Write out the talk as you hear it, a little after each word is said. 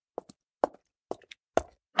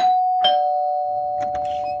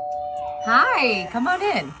Hi, come on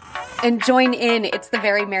in. And join in. It's the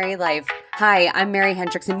Very Merry Life. Hi, I'm Mary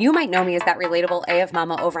Hendricks, and you might know me as that relatable AF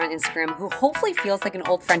Mama over on Instagram who hopefully feels like an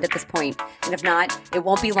old friend at this point. And if not, it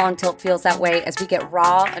won't be long till it feels that way as we get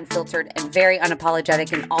raw, unfiltered, and very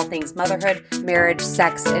unapologetic in all things motherhood, marriage,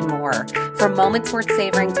 sex, and more. From moments worth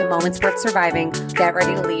savoring to moments worth surviving, get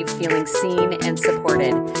ready to leave feeling seen and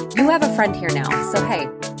supported. You have a friend here now, so hey,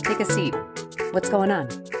 take a seat. What's going on?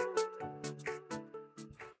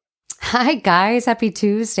 Hi guys, happy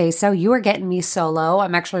Tuesday. So you are getting me solo.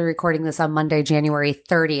 I'm actually recording this on Monday, January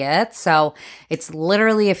 30th. So it's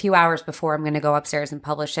literally a few hours before I'm going to go upstairs and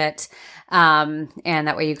publish it. And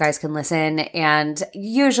that way you guys can listen. And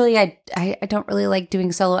usually I don't really like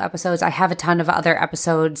doing solo episodes. I have a ton of other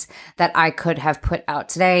episodes that I could have put out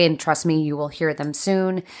today. And trust me, you will hear them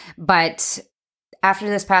soon. But after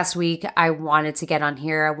this past week, I wanted to get on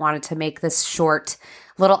here. I wanted to make this short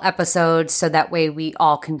little episode so that way we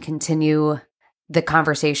all can continue the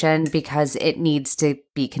conversation because it needs to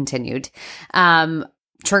be continued.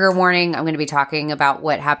 Trigger warning, I'm going to be talking about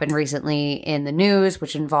what happened recently in the news,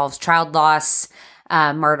 which involves child loss,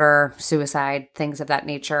 murder, suicide, things of that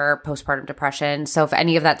nature, postpartum depression. So if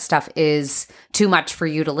any of that stuff is too much for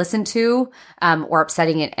you to listen to or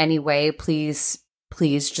upsetting in any way, please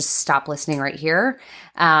just stop listening right here.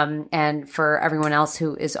 And for everyone else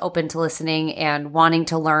who is open to listening and wanting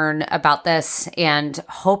to learn about this and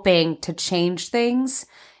hoping to change things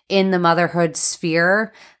in the motherhood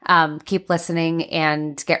sphere, keep listening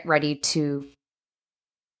and get ready to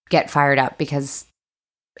get fired up because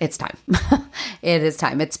it's time. It is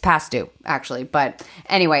time. It's past due, actually. But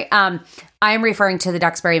anyway, I'm referring to the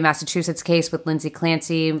Duxbury, Massachusetts case with Lindsay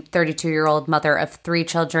Clancy, 32-year-old mother of 3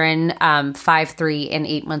 children, 5, 3, and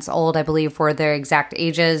 8 months old, I believe, were their exact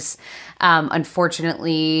ages.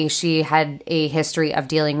 Unfortunately, she had a history of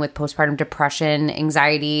dealing with postpartum depression,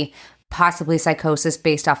 anxiety, possibly psychosis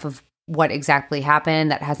based off of what exactly happened.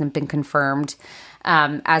 That hasn't been confirmed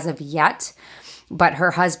as of yet. But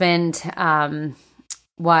her husband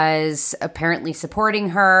was apparently supporting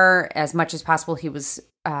her as much as possible. He was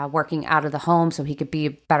working out of the home so he could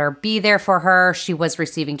be there for her. She was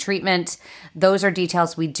receiving treatment. Those are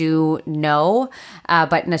details we do know.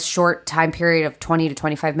 But in a short time period of 20 to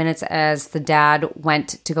 25 minutes, as the dad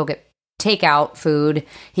went to go get takeout food,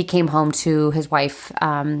 he came home to his wife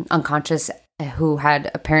unconscious, who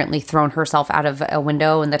had apparently thrown herself out of a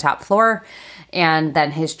window in the top floor. And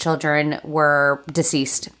then his children were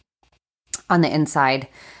deceased on the inside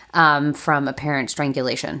from apparent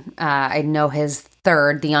strangulation. I know his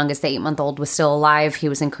third, the youngest, the 8-month-old, was still alive. He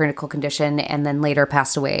was in critical condition and then later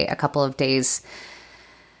passed away a couple of days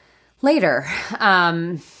later.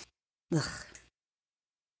 God.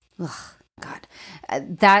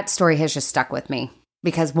 That story has just stuck with me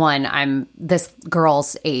because one, I'm this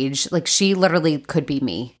girl's age. Like she literally could be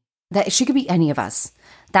me. That she could be any of us.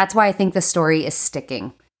 That's why I think the story is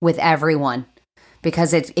sticking with everyone.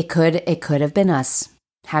 Because it could have been us.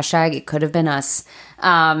 Hashtag it could have been us.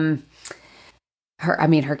 Her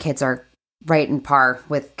kids are right in par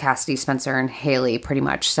with Cassidy, Spencer, and Haley pretty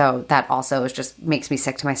much. So that also just makes me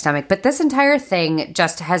sick to my stomach. But this entire thing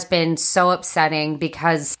just has been so upsetting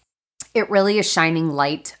because it really is shining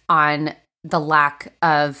light on the lack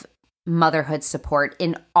of motherhood support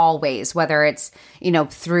in all ways, whether it's,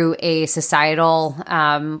 through a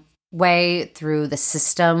societal way, through the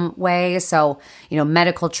system way. So,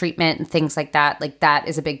 medical treatment and things like that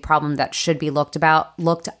is a big problem that should be looked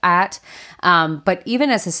at. But even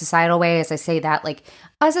as a societal way, as I say that,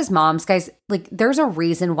 us as moms, guys, there's a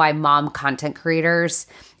reason why mom content creators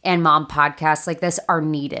and mom podcasts like this are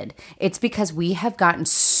needed. It's because we have gotten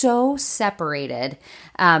so separated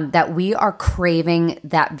that we are craving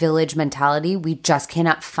that village mentality. We just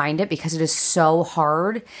cannot find it because it is so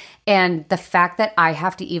hard. And the fact that I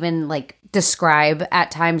have to even describe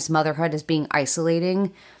at times motherhood as being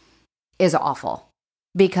isolating is awful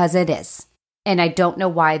because it is. And I don't know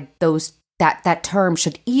why that term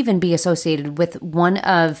should even be associated with one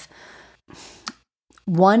of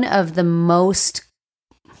the most,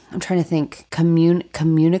 I'm trying to think,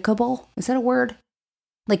 communicable, is that a word?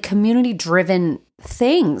 Community driven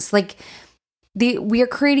things. We are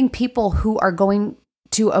creating people who are going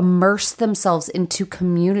to immerse themselves into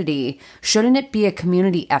community. Shouldn't it be a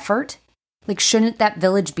community effort? Shouldn't that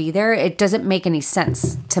village be there? It doesn't make any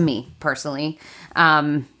sense to me personally.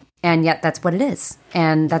 And yet that's what it is.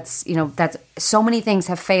 And that's so many things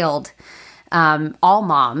have failed all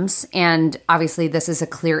moms. And obviously this is a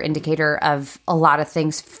clear indicator of a lot of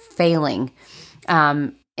things failing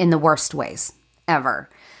in the worst ways ever.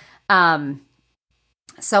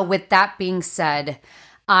 So with that being said,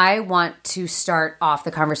 I want to start off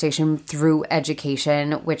the conversation through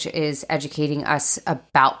education, which is educating us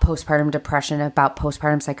about postpartum depression, about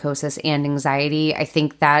postpartum psychosis and anxiety. I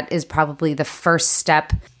think that is probably the first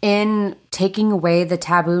step in taking away the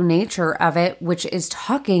taboo nature of it, which is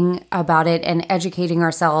talking about it and educating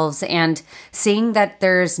ourselves and seeing that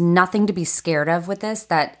there's nothing to be scared of with this,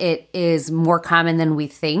 that it is more common than we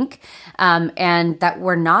think, and that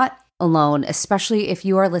we're not alone, especially if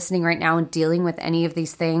you are listening right now and dealing with any of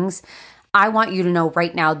these things. I want you to know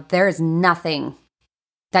right now, there is nothing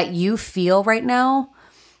that you feel right now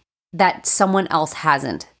that someone else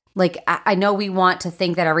hasn't. Like, I know we want to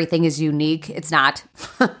think that everything is unique. It's not.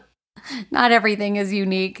 Not everything is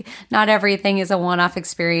unique. Not everything is a one-off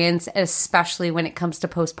experience, especially when it comes to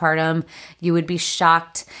postpartum. You would be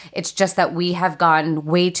shocked. It's just that we have gone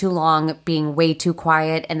way too long being way too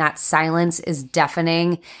quiet, and that silence is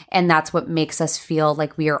deafening, and that's what makes us feel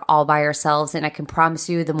like we are all by ourselves. And I can promise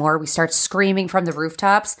you, the more we start screaming from the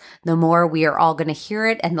rooftops, the more we are all going to hear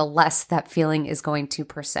it, and the less that feeling is going to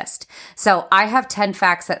persist. So I have 10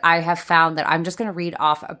 facts that I have found that I'm just going to read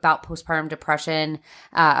off about postpartum depression,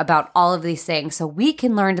 about all of these things, so we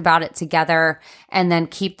can learn about it together and then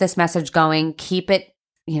keep this message going. Keep it,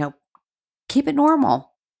 keep it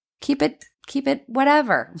normal. Keep it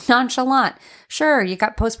whatever, nonchalant. Sure, you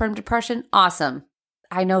got postpartum depression. Awesome.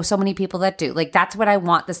 I know so many people that do. Like, that's what I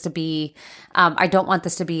want this to be. I don't want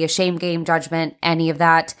this to be a shame game, judgment, any of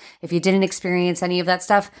that. If you didn't experience any of that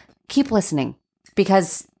stuff, keep listening,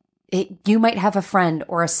 because you might have a friend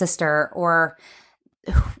or a sister or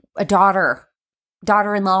a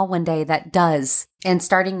daughter-in-law one day that does. And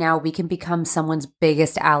starting now, we can become someone's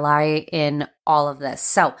biggest ally in all of this.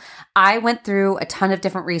 So I went through a ton of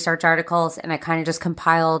different research articles, and I kind of just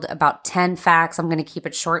compiled about 10 facts. I'm going to keep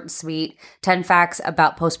it short and sweet. 10 facts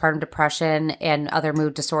about postpartum depression and other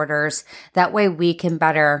mood disorders. That way we can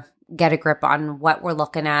better get a grip on what we're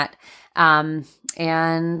looking at.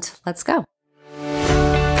 And let's go.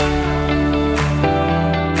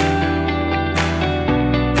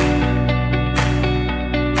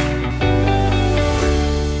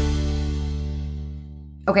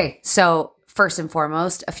 Okay, so first and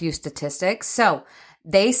foremost, a few statistics. So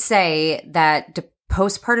they say that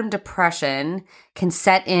postpartum depression can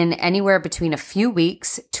set in anywhere between a few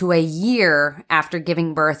weeks to a year after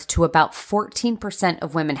giving birth to about 14%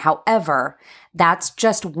 of women. However, that's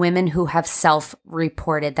just women who have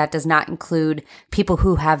self-reported. That does not include people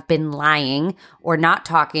who have been lying or not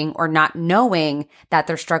talking or not knowing that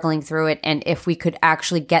they're struggling through it. And if we could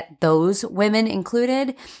actually get those women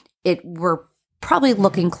included, we're probably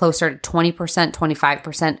looking closer to 20%,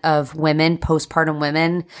 25% of women, postpartum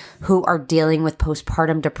women, who are dealing with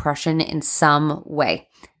postpartum depression in some way.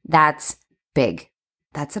 That's big.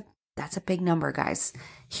 That's a big number, guys.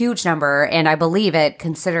 Huge number. And I believe it,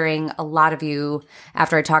 considering a lot of you,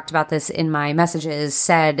 after I talked about this in my messages,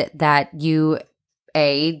 said that you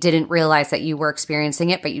didn't realize that you were experiencing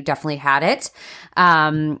it, but you definitely had it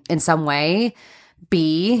in some way.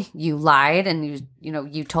 B, you lied and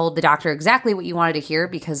you told the doctor exactly what you wanted to hear,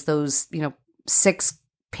 because those, 6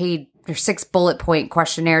 bullet point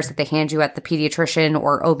questionnaires that they hand you at the pediatrician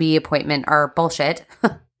or OB appointment are bullshit.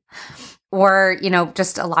 Or,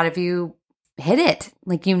 just a lot of you hid it.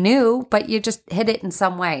 Like, you knew, but you just hid it in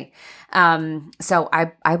some way. So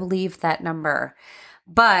I believe that number.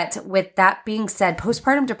 But with that being said,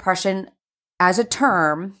 postpartum depression as a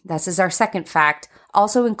term, this is our second fact,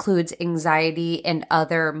 also includes anxiety and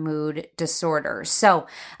other mood disorders. So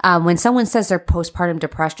when someone says they're postpartum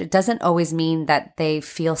depressed, it doesn't always mean that they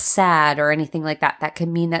feel sad or anything like that. That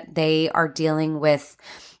can mean that they are dealing with,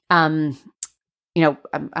 mood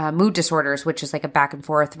disorders, which is like a back and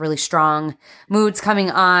forth, really strong moods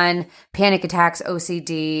coming on, panic attacks,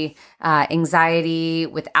 OCD, anxiety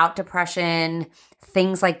without depression,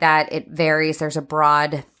 things like that. It varies. There's a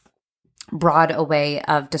broad array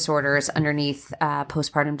of disorders underneath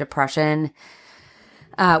postpartum depression,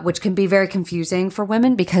 which can be very confusing for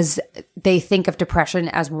women because they think of depression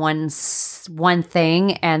as one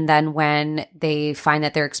thing, and then when they find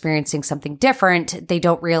that they're experiencing something different, they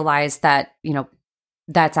don't realize that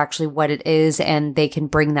that's actually what it is, and they can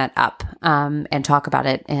bring that up and talk about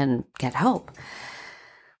it and get help.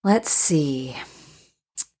 Let's see.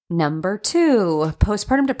 Number 2,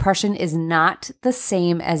 postpartum depression is not the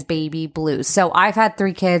same as baby blues. So I've had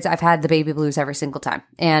 3 kids. I've had the baby blues every single time,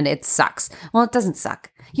 and it sucks. Well, it doesn't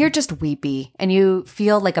suck. You're just weepy and you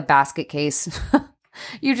feel like a basket case.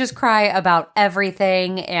 You just cry about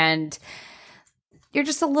everything, and you're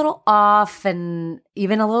just a little off and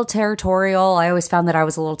even a little territorial. I always found that I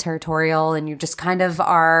was a little territorial, and you just kind of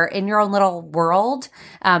are in your own little world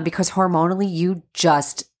because hormonally you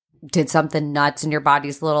just did something nuts and your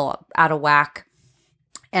body's a little out of whack.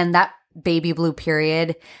 And that baby blue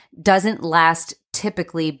period doesn't last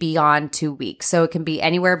typically beyond 2 weeks. So it can be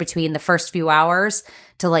anywhere between the first few hours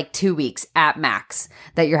to like 2 weeks at max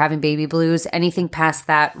that you're having baby blues. Anything past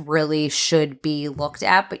that really should be looked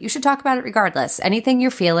at, but you should talk about it regardless. Anything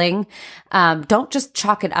you're feeling, don't just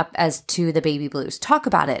chalk it up as to the baby blues. Talk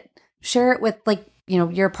about it. Share it with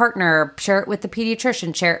your partner, share it with the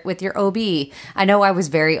pediatrician, share it with your OB. I know I was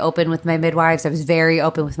very open with my midwives. I was very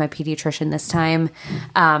open with my pediatrician this time,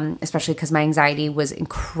 especially because my anxiety was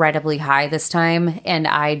incredibly high this time. And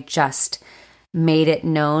I just made it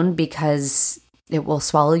known because it will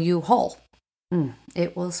swallow you whole.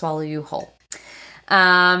 It will swallow you whole.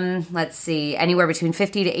 Let's see, anywhere between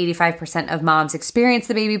 50 to 85% of moms experience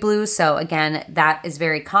the baby blues. So again, that is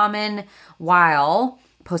very common, while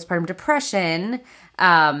postpartum depression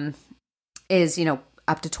is,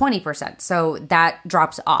 up to 20%. So that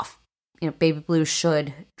drops off. Baby blues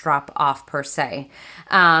should drop off per se.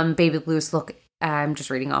 Baby blues I'm just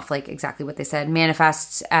reading off like exactly what they said,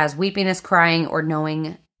 manifests as weepiness, crying, or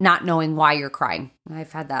not knowing why you're crying.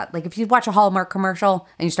 I've had that. Like if you watch a Hallmark commercial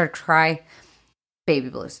and you start to cry, baby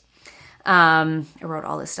blues. I wrote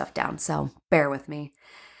all this stuff down, so bear with me.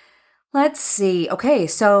 Let's see. Okay,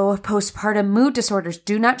 so postpartum mood disorders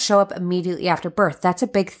do not show up immediately after birth. That's a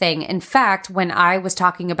big thing. In fact, when I was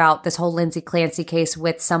talking about this whole Lindsay Clancy case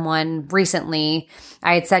with someone recently,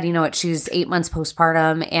 I had said, she's 8 months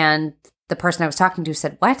postpartum, and the person I was talking to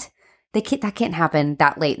said, "What? That can't happen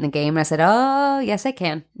that late in the game." And I said, "Oh, yes, it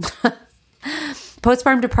can."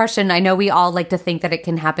 Postpartum depression, I know we all like to think that it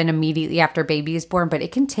can happen immediately after baby is born, but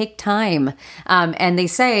it can take time. And they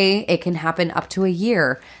say it can happen up to a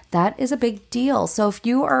year. That is a big deal. So if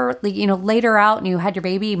you are, later out and you had your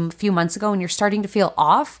baby a few months ago and you're starting to feel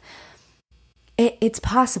off, it's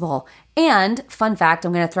possible. And fun fact,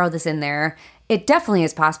 I'm going to throw this in there. It definitely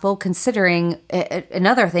is possible, considering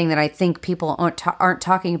another thing that I think people aren't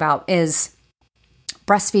talking about is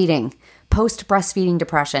breastfeeding. Post-breastfeeding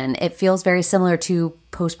depression. It feels very similar to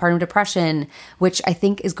postpartum depression, which I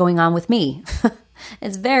think is going on with me.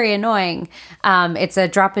 It's very annoying. It's a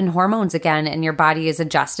drop in hormones again, and your body is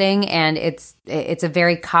adjusting, and it's a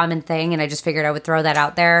very common thing. And I just figured I would throw that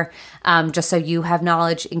out there, just so you have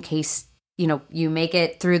knowledge in case you make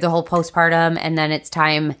it through the whole postpartum, and then it's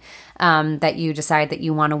time that you decide that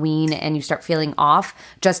you want to wean and you start feeling off.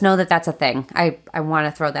 Just know that that's a thing. I want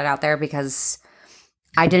to throw that out there because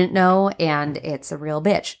I didn't know, and it's a real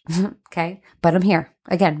bitch. Okay. But I'm here.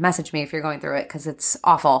 Again, message me if you're going through it because it's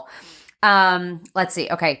awful. Let's see.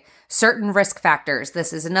 Okay. Certain risk factors.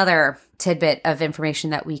 This is another tidbit of information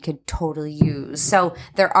that we could totally use. So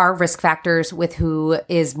there are risk factors with who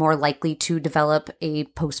is more likely to develop a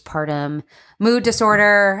postpartum mood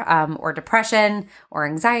disorder, or depression or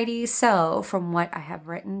anxiety. So from what I have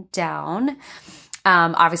written down,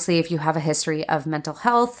 obviously if you have a history of mental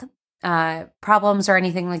health, problems or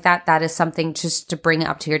anything like that, that is something just to bring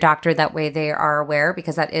up to your doctor. That way they are aware,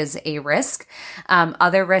 because that is a risk.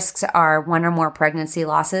 Other risks are one or more pregnancy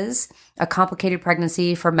losses, a complicated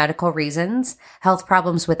pregnancy for medical reasons, health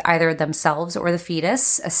problems with either themselves or the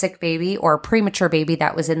fetus, a sick baby or a premature baby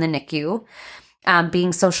that was in the NICU,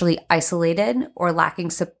 being socially isolated or lacking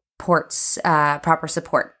proper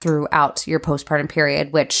support throughout your postpartum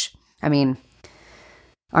period, which,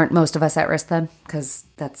 aren't most of us at risk then? Because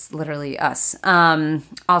that's literally us.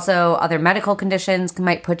 Also, other medical conditions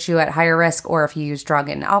might put you at higher risk, or if you use drug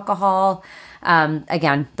and alcohol.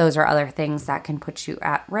 Again, those are other things that can put you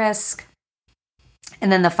at risk.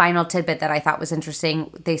 And then the final tidbit that I thought was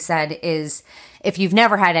interesting, they said, is if you've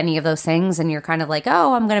never had any of those things and you're kind of like,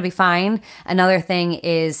 oh, I'm going to be fine. Another thing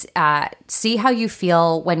is see how you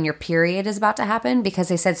feel when your period is about to happen, because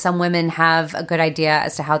they said some women have a good idea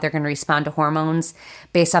as to how they're going to respond to hormones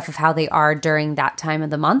based off of how they are during that time of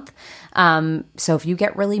the month. So if you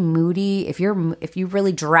get really moody, if you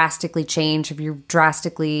really drastically change, if you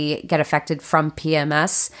drastically get affected from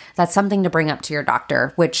PMS, that's something to bring up to your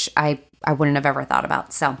doctor, which I wouldn't have ever thought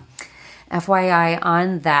about. So FYI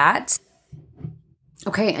on that.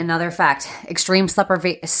 Okay, another fact. Extreme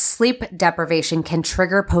sleep deprivation can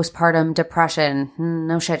trigger postpartum depression.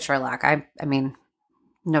 No shit, Sherlock. I mean,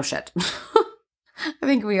 no shit. I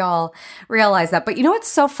think we all realize that. But you know what's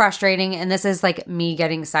so frustrating, and this is like me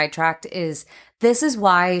getting sidetracked, is this is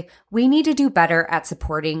why we need to do better at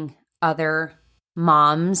supporting other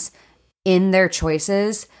moms in their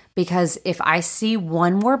choices, because if I see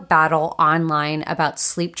one more battle online about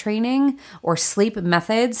sleep training or sleep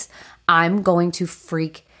methods, I'm going to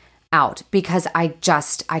freak out because I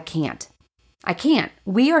can't. I can't.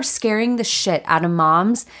 We are scaring the shit out of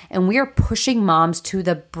moms, and we are pushing moms to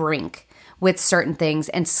the brink with certain things,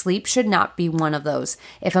 and sleep should not be one of those.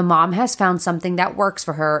 If a mom has found something that works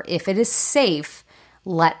for her, if it is safe,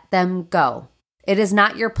 let them go. It is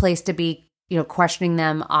not your place to be, questioning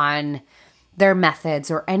them on their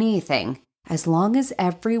methods or anything. As long as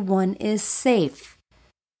everyone is safe.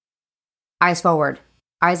 Eyes forward,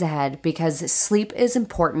 eyes ahead, because sleep is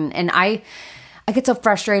important. And I get so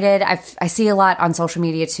frustrated. I see a lot on social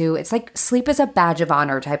media too. It's like sleep is a badge of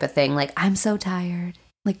honor type of thing. Like, I'm so tired.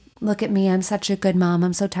 Like, look at me. I'm such a good mom.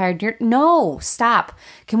 I'm so tired. No, stop.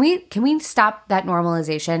 Can we stop that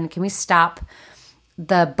normalization? Can we stop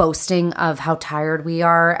the boasting of how tired we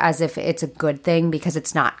are as if it's a good thing? Because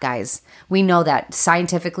it's not, guys. We know that.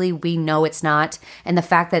 Scientifically, we know it's not. And the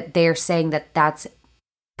fact that they're saying that that's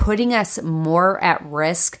putting us more at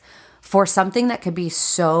risk for something that could be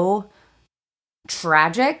so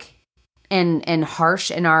tragic and harsh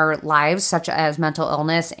in our lives, such as mental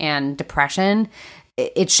illness and depression,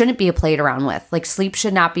 it shouldn't be played around with. Like, sleep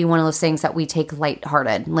should not be one of those things that we take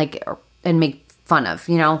lighthearted, and make fun of,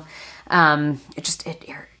 can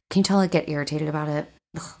you tell I get irritated about it?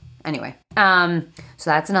 Ugh. Anyway, so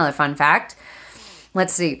that's another fun fact.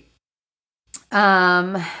 Let's see.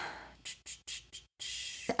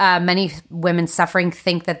 Many women suffering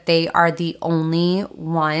think that they are the only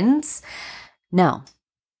ones. No.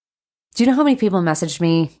 Do you know how many people messaged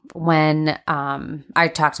me when I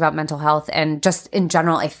talked about mental health? And just in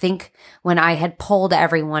general, I think when I had polled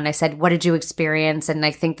everyone, I said, what did you experience? And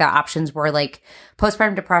I think the options were like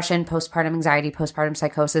postpartum depression, postpartum anxiety, postpartum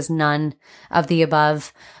psychosis, none of the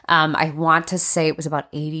above. I want to say it was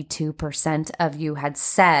about 82% of you had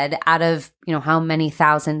said, out of, how many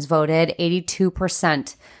thousands voted,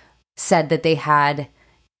 82% said that they had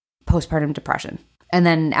postpartum depression. And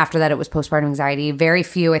then after that, it was postpartum anxiety. Very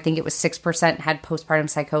few, I think it was 6% had postpartum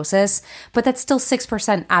psychosis, but that's still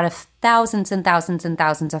 6% out of thousands and thousands and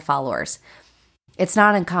thousands of followers. It's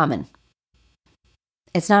not uncommon.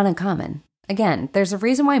 It's not uncommon. Again, there's a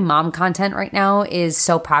reason why mom content right now is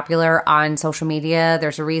so popular on social media.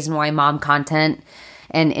 There's a reason why mom content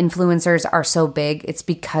and influencers are so big. It's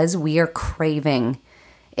because we are craving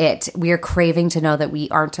it. We are craving to know that we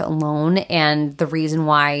aren't alone. And the reason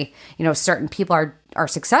why, certain people are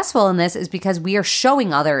successful in this is because we are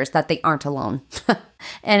showing others that they aren't alone.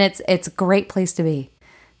 And it's a great place to be.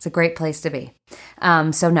 It's a great place to be.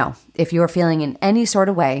 So no, if you are feeling in any sort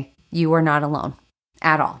of way, you are not alone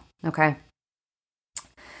at all. Okay.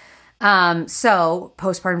 So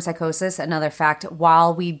postpartum psychosis, another fact,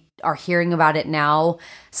 while we are hearing about it now,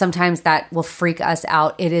 sometimes that will freak us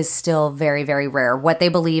out. It is still very, very rare. What they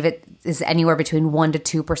believe it is anywhere between 1%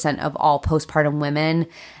 to 2% of all postpartum women.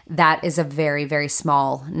 That is a very, very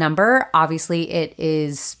small number. Obviously, it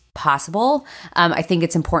is possible. I think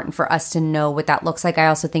it's important for us to know what that looks like. I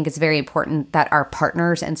also think it's very important that our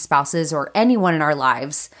partners and spouses or anyone in our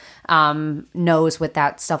lives knows what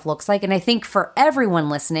that stuff looks like. And I think for everyone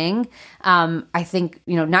listening, I think,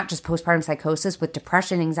 not just postpartum psychosis, with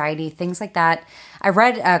depression, anxiety, things like that. I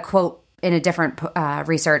read a quote in a different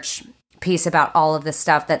research piece about all of this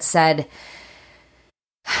stuff that said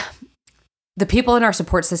the people in our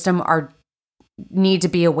support system need to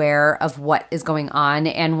be aware of what is going on.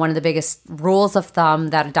 And one of the biggest rules of thumb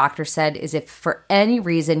that a doctor said is if for any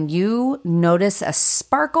reason you notice a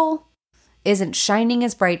sparkle isn't shining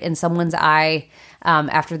as bright in someone's eye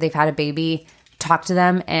after they've had a baby, talk to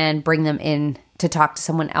them and bring them in to talk to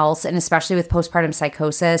someone else. And especially with postpartum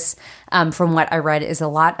psychosis, from what I read, is a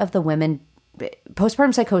lot of the women,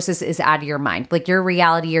 postpartum psychosis is out of your mind. Like your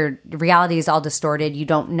reality is all distorted. You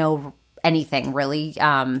don't know anything really.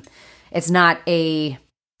 It's not a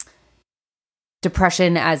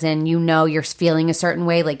depression as in, you're feeling a certain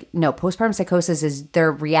way. Like, no, postpartum psychosis is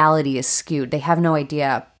their reality is skewed. They have no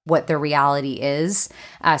idea what their reality is.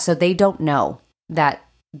 So they don't know that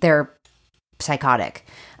they're psychotic.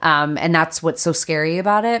 And that's what's so scary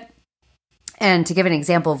about it. And to give an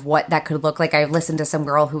example of what that could look like, I listened to some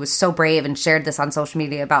girl who was so brave and shared this on social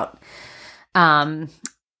media about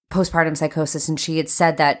postpartum psychosis. And she had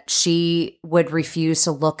said that she would refuse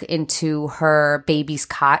to look into her baby's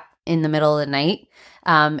cot in the middle of the night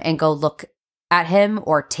and go look at him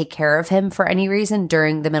or take care of him for any reason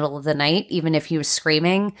during the middle of the night, even if he was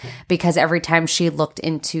screaming, because every time she looked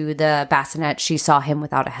into the bassinet, she saw him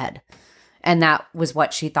without a head. And that was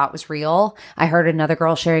what she thought was real. I heard another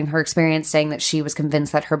girl sharing her experience saying that she was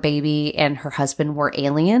convinced that her baby and her husband were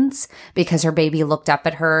aliens because her baby looked up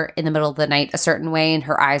at her in the middle of the night a certain way and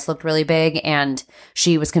her eyes looked really big. And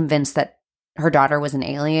she was convinced that her daughter was an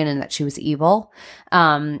alien and that she was evil.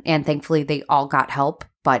 And thankfully they all got help,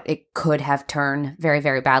 but it could have turned very,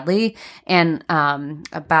 very badly. And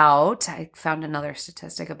I found another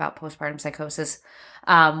statistic about postpartum psychosis.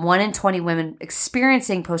 1 in 20 women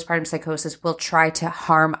experiencing postpartum psychosis will try to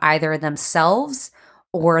harm either themselves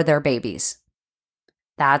or their babies.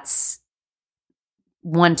 That's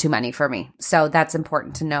one too many for me. So that's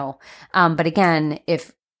important to know. But again,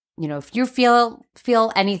 if you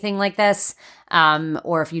feel anything like this,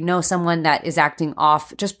 or if you know someone that is acting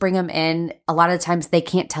off, just bring them in. A lot of times they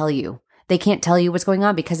can't tell you. They can't tell you what's going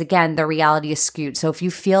on because, again, their reality is skewed. So if you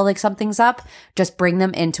feel like something's up, just bring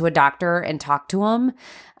them into a doctor and talk to them.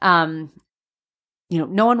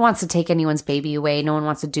 No one wants to take anyone's baby away. No one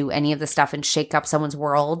wants to do any of this stuff and shake up someone's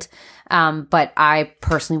world. But I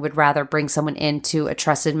personally would rather bring someone into a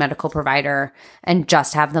trusted medical provider and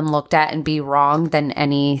just have them looked at and be wrong than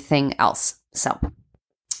anything else. So,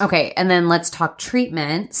 okay. And then let's talk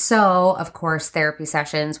treatment. So, of course, therapy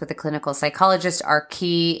sessions with a clinical psychologist are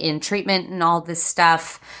key in treatment and all this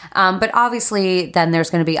stuff. But obviously, then there's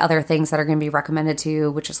going to be other things that are going to be recommended to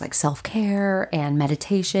you, which is like self-care and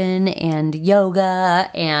meditation and yoga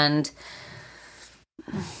and,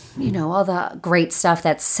 all the great stuff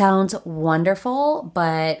that sounds wonderful.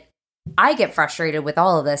 But I get frustrated with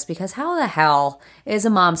all of this because how the hell is a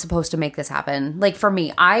mom supposed to make this happen? Like for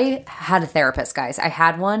me, I had a therapist, guys. I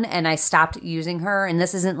had one and I stopped using her. And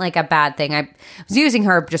this isn't like a bad thing. I was using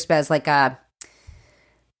her just as like a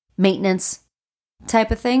maintenance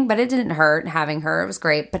type of thing, but it didn't hurt having her. It was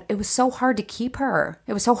great, but it was so hard to keep her.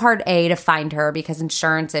 It was so hard, to find her because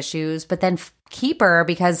insurance issues, but then keep her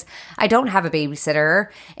because I don't have a babysitter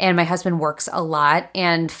and my husband works a lot,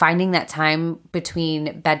 and finding that time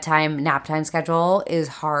between bedtime, nap time schedule is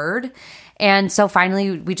hard. And so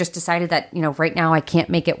finally we just decided that, right now I can't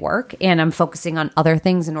make it work and I'm focusing on other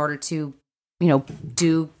things in order to,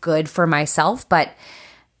 do good for myself. But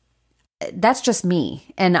that's just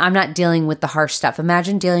me. And I'm not dealing with the harsh stuff.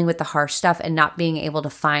 Imagine dealing with the harsh stuff and not being able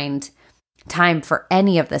to find time for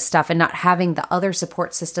any of this stuff and not having the other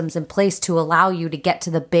support systems in place to allow you to get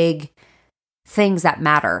to the big things that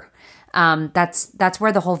matter. That's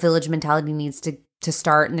where the whole village mentality needs to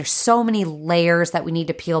start. And there's so many layers that we need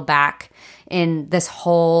to peel back in this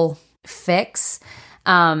whole fix.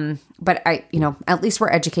 But at least we're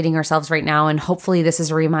educating ourselves right now. And hopefully this is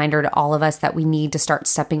a reminder to all of us that we need to start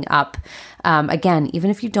stepping up. Again, even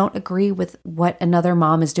if you don't agree with what another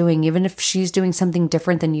mom is doing, even if she's doing something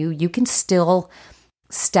different than you, you can still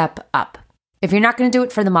step up. If you're not going to do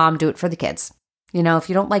it for the mom, do it for the kids. If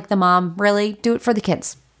you don't like the mom, really do it for the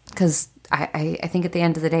kids. Because I think at the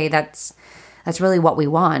end of the day, that's really what we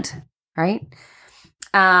want, right?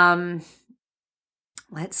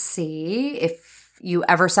 Let's see if you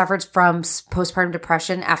ever suffered from postpartum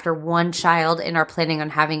depression after one child and are planning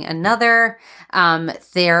on having another.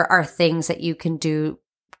 There are things that you can do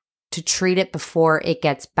to treat it before it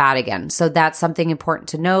gets bad again. So that's something important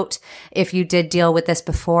to note. If you did deal with this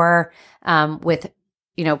before, with,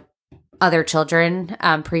 other children,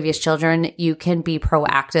 previous children, you can be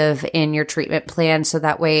proactive in your treatment plan. So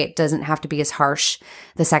that way it doesn't have to be as harsh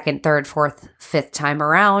the second, third, fourth, fifth time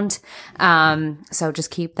around. So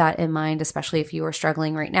just keep that in mind, especially if you are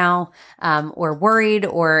struggling right now, or worried,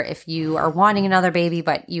 or if you are wanting another baby,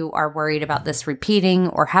 but you are worried about this repeating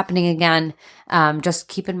or happening again. Just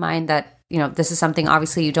keep in mind that this is something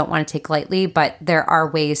obviously you don't want to take lightly, but there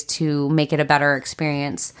are ways to make it a better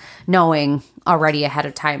experience, knowing already ahead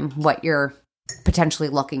of time what you're potentially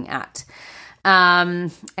looking at.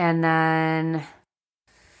 And then,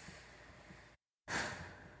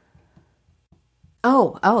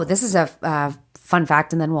 this is a fun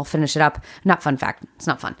fact, and then we'll finish it up. Not fun fact. It's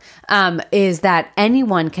not fun. Is that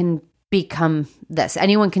anyone can become this.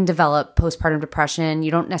 Anyone can develop postpartum depression.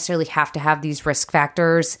 You don't necessarily have to have these risk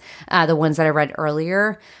factors, the ones that I read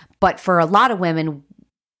earlier. But for a lot of women,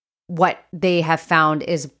 what they have found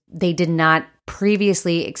is they did not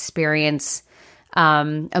previously experience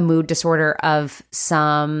a mood disorder of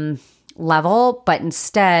some level, but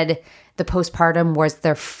instead the postpartum was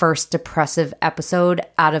their first depressive episode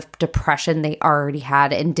out of depression they already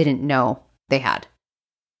had and didn't know they had,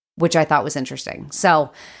 which I thought was interesting.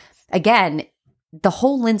 So again, the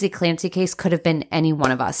whole Lindsay Clancy case could have been any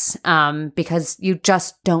one of us, because you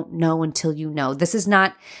just don't know until you know. This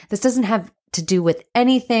doesn't have to do with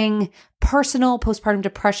anything personal. Postpartum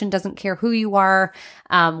depression doesn't care who you are,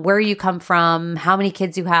 where you come from, how many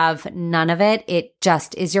kids you have, none of it. It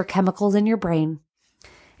just is your chemicals in your brain.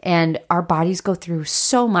 And our bodies go through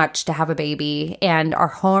so much to have a baby, and our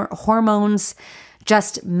hormones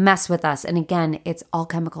just mess with us. And again, it's all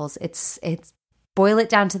chemicals. It's boil it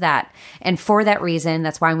down to that. And for that reason,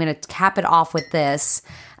 that's why I'm going to cap it off with this,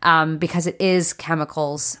 because it is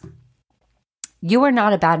chemicals. You are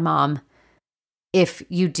not a bad mom if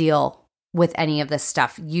you deal with any of this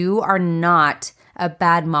stuff. You are not a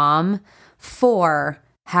bad mom for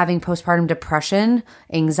having postpartum depression,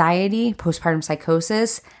 anxiety, postpartum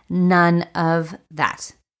psychosis, none of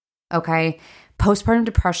that. Okay? Postpartum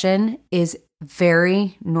depression is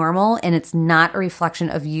very normal, and it's not a reflection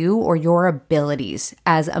of you or your abilities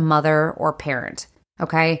as a mother or parent.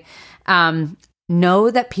 Okay?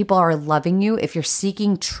 Know that people are loving you. If you're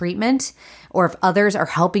seeking treatment, or if others are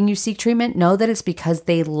helping you seek treatment, know that it's because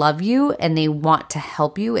they love you and they want to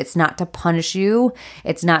help you. It's not to punish you.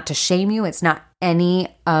 It's not to shame you. It's not any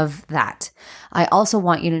of that. I also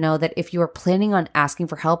want you to know that if you are planning on asking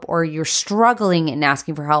for help, or you're struggling in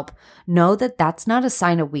asking for help, know that that's not a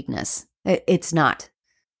sign of weakness. It's not.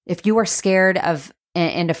 If you are scared of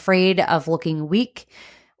and afraid of looking weak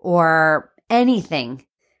or anything,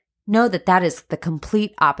 know that that is the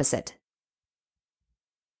complete opposite.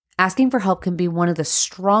 Asking for help can be one of the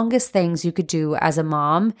strongest things you could do as a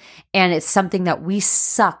mom, and it's something that we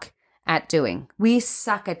suck at doing. We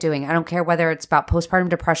suck at doing. I don't care whether it's about postpartum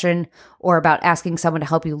depression or about asking someone to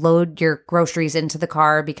help you load your groceries into the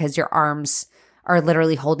car because your arms are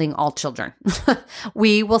literally holding all children.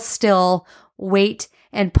 We will still wait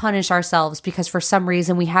and punish ourselves because for some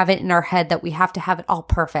reason we have it in our head that we have to have it all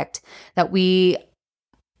perfect, that we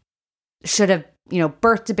should have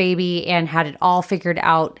birthed a baby and had it all figured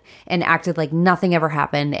out and acted like nothing ever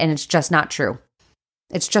happened. And it's just not true.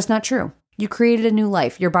 It's just not true. You created a new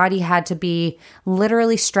life. Your body had to be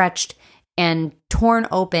literally stretched and torn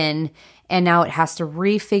open. And now it has to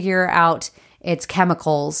refigure out its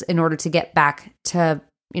chemicals in order to get back to,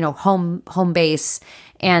 home base.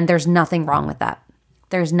 And there's nothing wrong with that.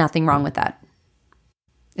 There's nothing wrong with that.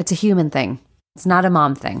 It's a human thing. It's not a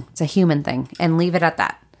mom thing. It's a human thing. And leave it at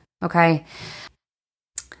that. Okay.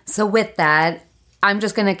 So with that, I'm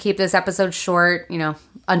just going to keep this episode short,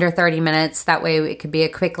 under 30 minutes. That way it could be a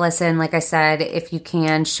quick listen. Like I said, if you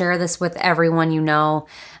can, share this with everyone you know.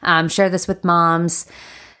 Share this with moms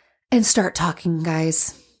and start talking,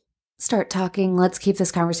 guys. Start talking. Let's keep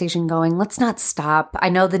this conversation going. Let's not stop. I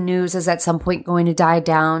know the news is at some point going to die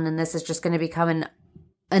down, and this is just going to become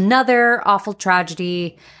another awful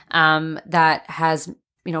tragedy that has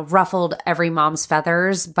ruffled every mom's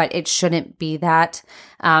feathers, but it shouldn't be that.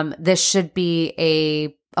 This should be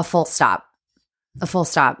a full stop,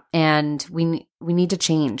 and we need to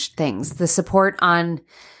change things. The support on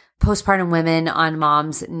postpartum women, on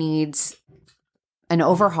moms, needs an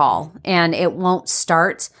overhaul, and it won't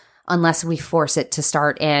start unless we force it to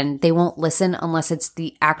start, and they won't listen unless it's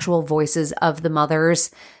the actual voices of the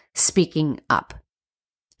mothers speaking up.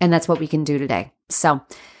 And that's what we can do today. So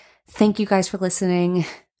thank you guys for listening.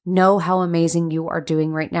 Know how amazing you are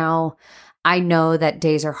doing right now. I know that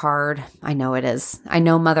days are hard. I know it is. I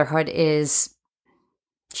know motherhood is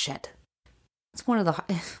shit. It's one of the,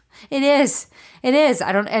 it is.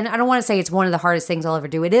 I don't want to say it's one of the hardest things I'll ever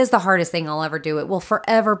do. It is the hardest thing I'll ever do. It will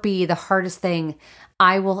forever be the hardest thing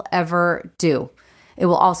I will ever do. It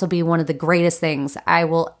will also be one of the greatest things I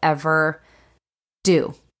will ever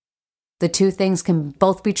do. The two things can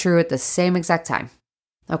both be true at the same exact time.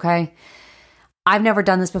 Okay? I've never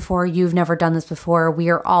done this before. You've never done this before. We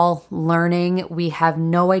are all learning. We have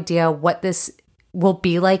no idea what this will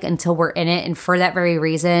be like until we're in it. And for that very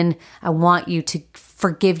reason, I want you to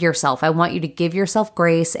forgive yourself. I want you to give yourself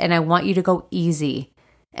grace, and I want you to go easy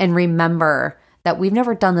and remember that we've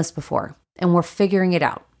never done this before and we're figuring it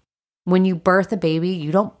out. When you birth a baby,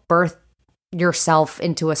 you don't birth yourself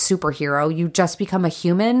into a superhero. You just become a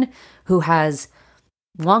human who has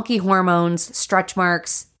wonky hormones, stretch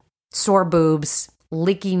marks, sore boobs,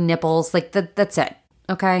 leaky nipples. Like that's it.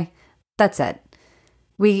 Okay? That's it.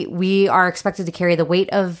 We are expected to carry the weight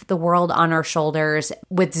of the world on our shoulders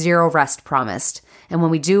with zero rest promised. And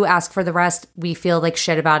when we do ask for the rest, we feel like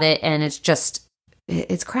shit about it, and it's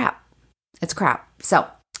crap. It's crap. So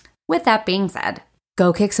with that being said,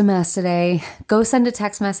 go kick some ass today. Go send a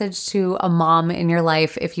text message to a mom in your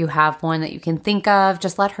life if you have one that you can think of.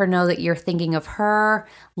 Just let her know that you're thinking of her.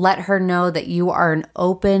 Let her know that you are an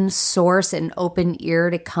open source, an open ear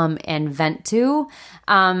to come and vent to.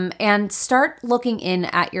 And start looking in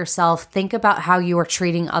at yourself. Think about how you are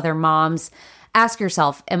treating other moms. ask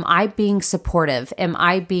yourself, am I being supportive? Am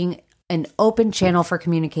I being an open channel for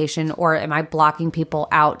communication, or am I blocking people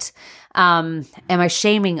out? Am I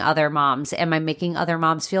shaming other moms? Am I making other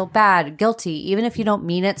moms feel bad, guilty? Even if you don't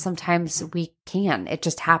mean it, sometimes we can. It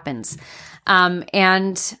just happens.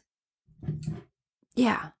 And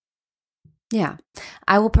yeah,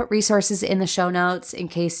 I will put resources in the show notes in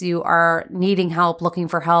case you are needing help, looking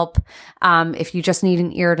for help. If you just need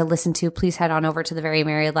an ear to listen to, please head on over to the Very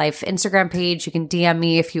Married Life Instagram page. You can DM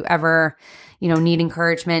me if you ever, need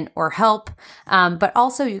encouragement or help. But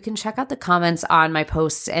also you can check out the comments on my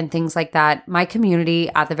posts and things like that. My community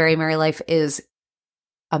at the Very Married Life is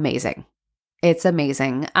amazing. It's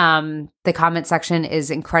amazing. The comment section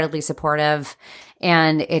is incredibly supportive,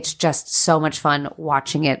 and it's just so much fun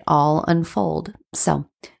watching it all unfold. So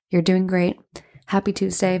you're doing great. Happy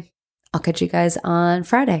Tuesday. I'll catch you guys on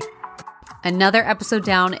Friday. Another episode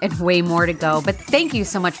down and way more to go. But thank you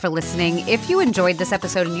so much for listening. If you enjoyed this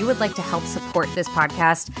episode and you would like to help support this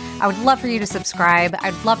podcast, I would love for you to subscribe.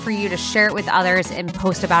 I'd love for you to share it with others and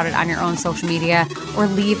post about it on your own social media, or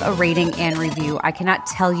leave a rating and review. I cannot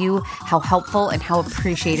tell you how helpful and how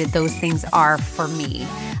appreciated those things are for me.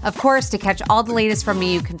 Of course, to catch all the latest from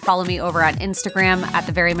me, you can follow me over on Instagram at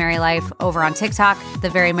The Very Merry Life, over on TikTok, The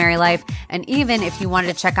Very Merry Life. And even if you wanted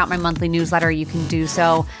to check out my monthly newsletter, you can do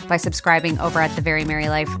so by subscribing over at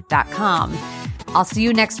theverymerrylife.com. I'll see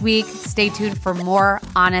you next week. Stay tuned for more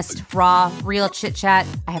honest, raw, real chit chat.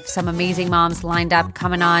 I have some amazing moms lined up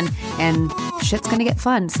coming on, and shit's going to get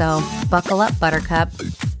fun. So buckle up, Buttercup.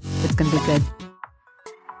 It's going to be good.